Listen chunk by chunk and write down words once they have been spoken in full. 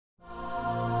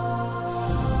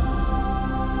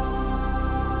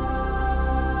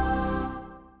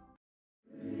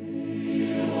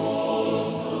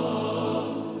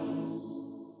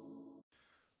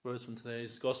words from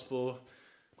today's Gospel.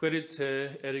 Credit te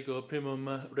ergo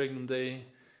primum regnum Dei.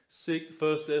 Seek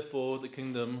first, therefore, the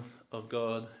kingdom of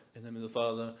God. In the name of the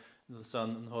Father, and of the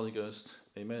Son, and the Holy Ghost.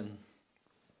 Amen.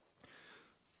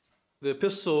 The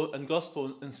Epistle and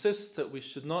Gospel insist that we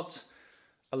should not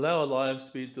allow our lives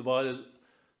to be divided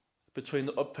between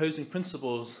the opposing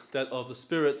principles, that of the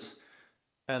Spirit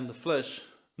and the flesh,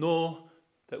 nor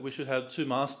that we should have two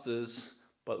masters,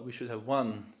 but we should have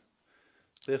one.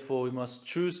 Therefore, we must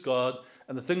choose God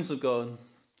and the things of God.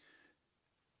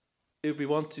 If we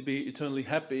want to be eternally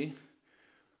happy,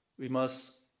 we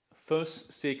must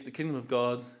first seek the kingdom of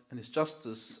God and His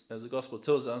justice, as the Gospel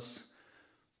tells us.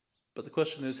 But the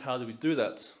question is, how do we do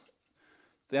that?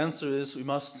 The answer is, we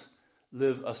must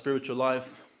live a spiritual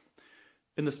life.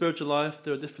 In the spiritual life,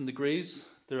 there are different degrees.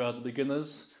 There are the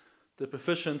beginners, the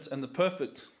proficient, and the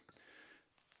perfect.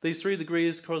 These three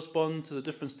degrees correspond to the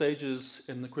different stages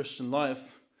in the Christian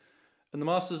life. And the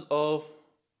masters of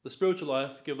the spiritual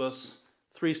life give us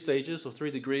three stages or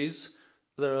three degrees.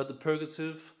 There are the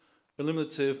purgative,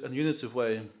 illuminative, and unitive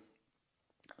way.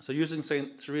 So using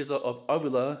St. Teresa of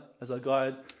Avila as our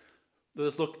guide, let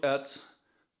us look at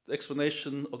the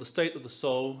explanation of the state of the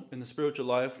soul in the spiritual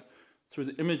life through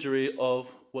the imagery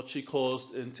of what she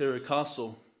calls the interior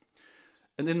castle.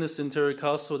 And in this interior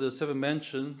castle, there are 7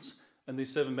 mansions, and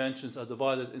these 7 mansions are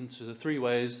divided into the 3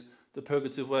 ways: the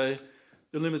purgative way,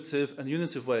 the illuminative, and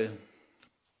unitive way.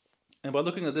 And by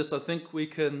looking at this, I think we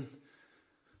can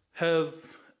have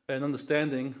an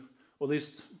understanding, or at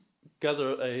least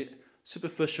gather a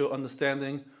superficial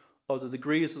understanding of the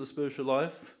degrees of the spiritual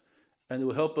life, and it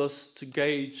will help us to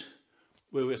gauge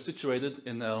where we are situated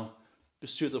in our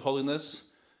pursuit of holiness.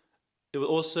 It will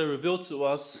also reveal to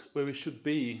us where we should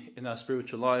be in our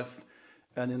spiritual life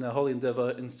and in our holy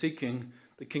endeavor in seeking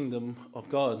the kingdom of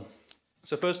God.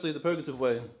 So firstly, the purgative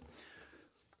way.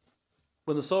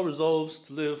 When the soul resolves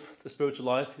to live the spiritual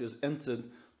life, it has entered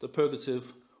the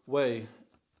purgative way.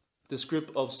 This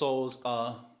group of souls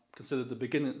are considered the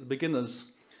beginners.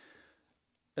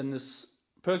 In this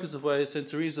purgative way, St.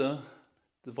 Teresa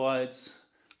divides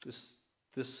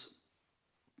this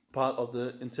part of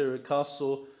the interior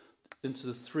castle into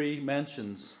the 3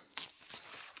 mansions.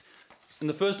 In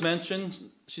the first mansion,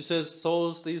 she says,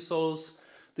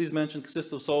 these mansions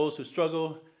consist of souls who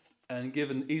struggle and give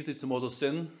in easily to mortal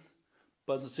sin,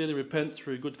 but sincerely repent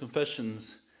through good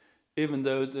confessions, even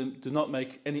though they do not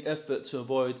make any effort to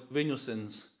avoid venial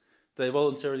sins. They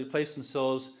voluntarily place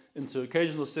themselves into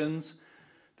occasional sins.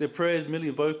 Their prayer is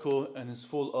merely vocal and is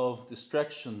full of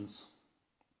distractions.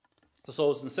 The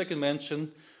souls in the second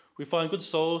mansion, we find good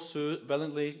souls who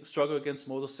valiantly struggle against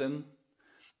mortal sin.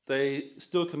 They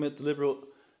still commit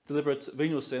deliberate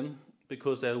venial sin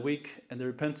because they are weak and their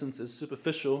repentance is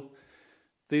superficial.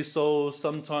 These souls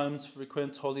sometimes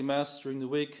frequent Holy Mass during the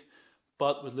week,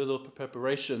 but with little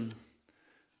preparation.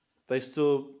 They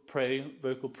still pray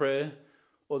vocal prayer,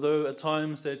 although at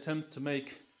times they attempt to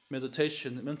make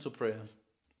meditation and mental prayer.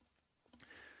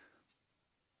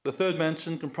 The third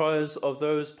mansion comprises of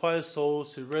those pious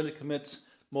souls who rarely commit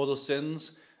mortal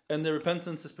sins, and their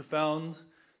repentance is profound.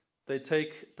 They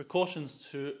take precautions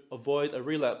to avoid a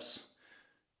relapse.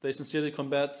 They sincerely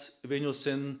combat venial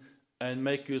sin and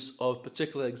make use of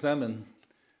particular examen.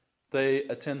 They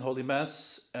attend Holy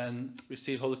Mass and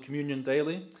receive Holy Communion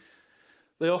daily.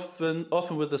 They often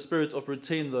with the spirit of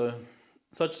routine, though.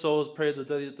 Such souls pray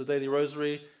the daily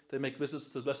rosary, they make visits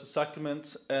to the Blessed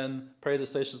Sacrament and pray the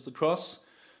Stations of the Cross,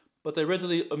 but they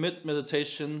readily omit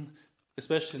meditation,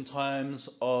 especially in times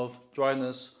of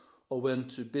dryness or when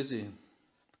too busy.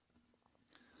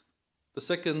 The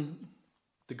second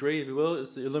degree, if you will,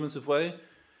 is the illuminative way.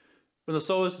 When the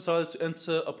soul has decided to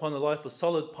enter upon a life of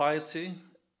solid piety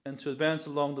and to advance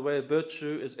along the way of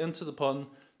virtue, is entered upon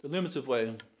the illuminative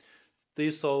way.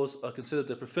 These souls are considered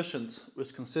the proficient,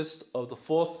 which consists of the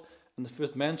 4th and the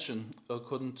 5th mansion,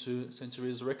 according to St.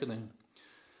 Teresa's reckoning.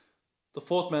 The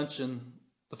 4th mansion,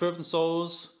 the fervent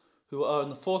souls who are in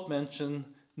the 4th mansion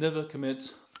never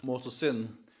commit mortal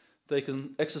sin. They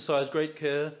can exercise great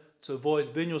care to avoid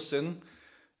venial sin,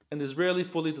 and is rarely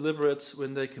fully deliberate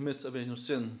when they commit a venial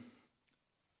sin.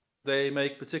 They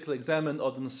make particular examen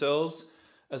of themselves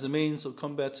as a means of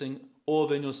combating all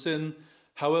venial sin.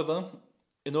 However,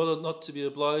 in order not to be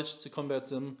obliged to combat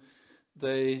them,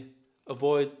 they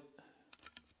avoid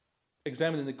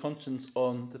examining the conscience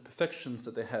on the perfections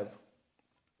that they have.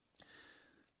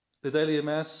 The daily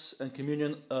Mass and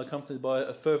Communion are accompanied by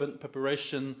a fervent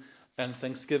preparation and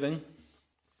thanksgiving.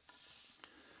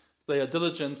 They are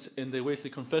diligent in their weekly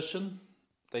confession.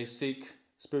 They seek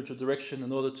spiritual direction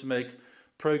in order to make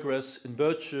progress in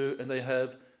virtue, and they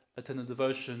have attended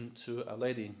devotion to Our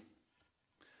Lady.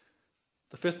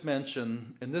 The fifth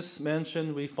mansion. In this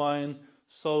mansion we find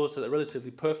souls that are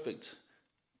relatively perfect.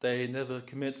 They never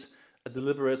commit a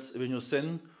deliberate venial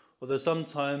sin, although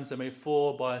sometimes they may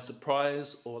fall by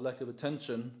surprise or lack of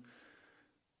attention.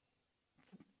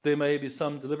 There may be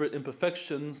some deliberate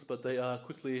imperfections, but they are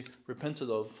quickly repented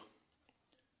of.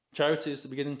 Charity is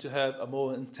beginning to have a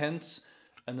more intense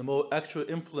and a more actual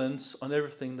influence on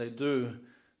everything they do.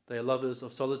 They are lovers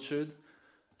of solitude.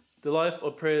 The life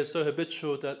of prayer is so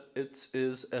habitual that it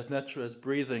is as natural as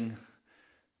breathing.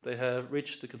 They have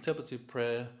reached the contemplative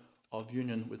prayer of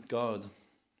union with God.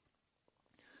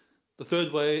 The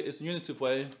third way is the unitive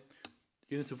way.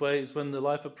 The unitive way is when the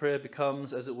life of prayer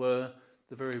becomes, as it were,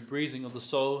 the very breathing of the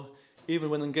soul, even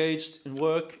when engaged in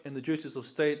work and the duties of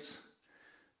state.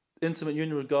 Intimate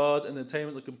union with God and the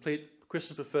attainment of complete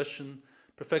Christian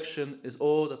perfection is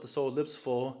all that the soul lives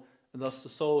for, and thus the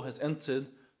soul has entered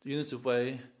the unitive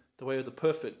way, the way of the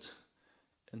perfect.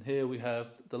 And here we have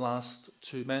the last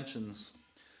two mansions.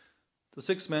 The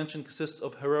sixth mansion consists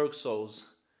of heroic souls.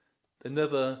 They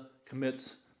never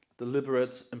commit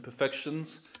deliberate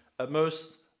imperfections. At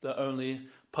most, they're only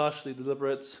partially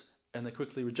deliberate, and they're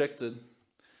quickly rejected.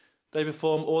 They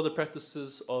perform all the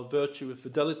practices of virtue with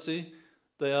fidelity.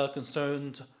 They are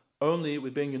concerned only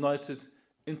with being united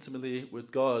intimately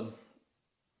with God.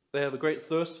 They have a great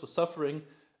thirst for suffering,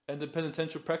 and the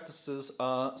penitential practices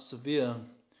are severe.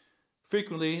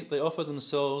 Frequently, they offer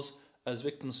themselves as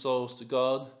victim souls to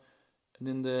God, and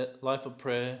in their life of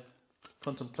prayer,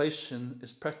 contemplation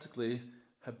is practically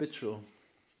habitual.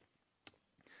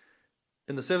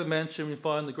 In the seventh mansion, we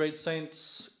find the great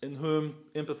saints in whom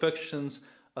imperfections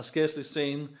are scarcely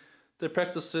seen. Their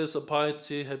practices of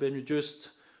piety have been reduced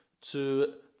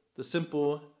to the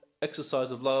simple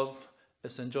exercise of love,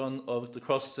 as St. John of the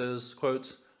Cross says,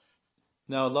 quote,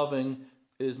 "Now loving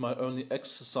is my only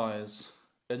exercise,"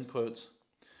 end quote.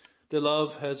 Their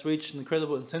love has reached an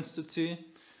incredible intensity,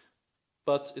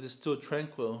 but it is still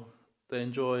tranquil. They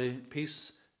enjoy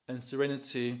peace and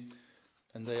serenity,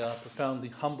 and they are profoundly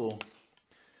humble.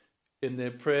 In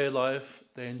their prayer life,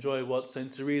 they enjoy what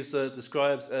St. Teresa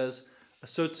describes as a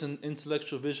certain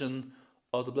intellectual vision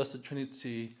of the Blessed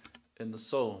Trinity in the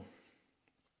soul.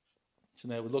 So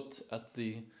now we looked at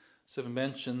the seven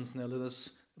mansions. Now let us,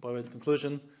 by way of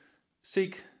conclusion,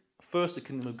 seek first the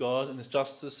kingdom of God and his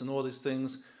justice, and all these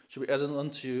things should be added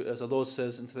unto you, as our Lord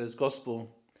says in today's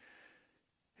gospel.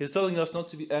 He's telling us not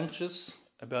to be anxious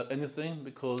about anything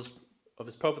because of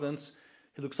his providence.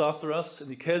 He looks after us and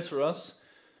he cares for us.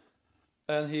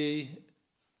 And he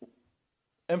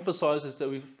emphasizes that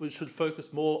we should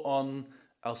focus more on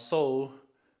our soul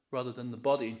rather than the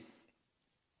body.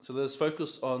 So let us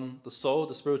focus on the soul,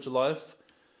 the spiritual life.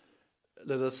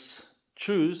 Let us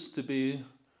choose to be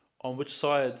on which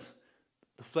side,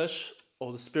 the flesh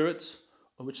or the spirit,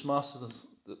 on which master,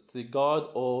 the God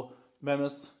or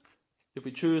mammoth. If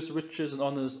we choose riches and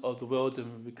honors of the world,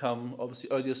 then we become obviously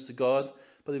odious to God.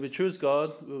 But if we choose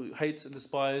God, we will hate and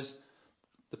despise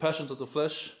the passions of the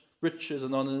flesh, riches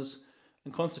and honors,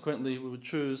 and consequently we would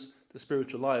choose the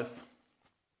spiritual life.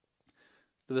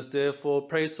 Let us therefore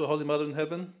pray to our Holy Mother in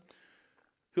heaven,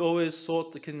 who always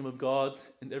sought the kingdom of God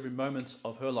in every moment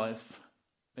of her life.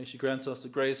 May she grant us the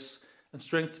grace and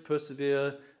strength to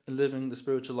persevere in living the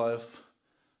spiritual life.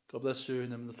 God bless you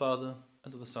in the name of the Father,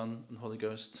 and of the Son, and the Holy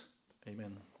Ghost.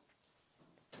 Amen.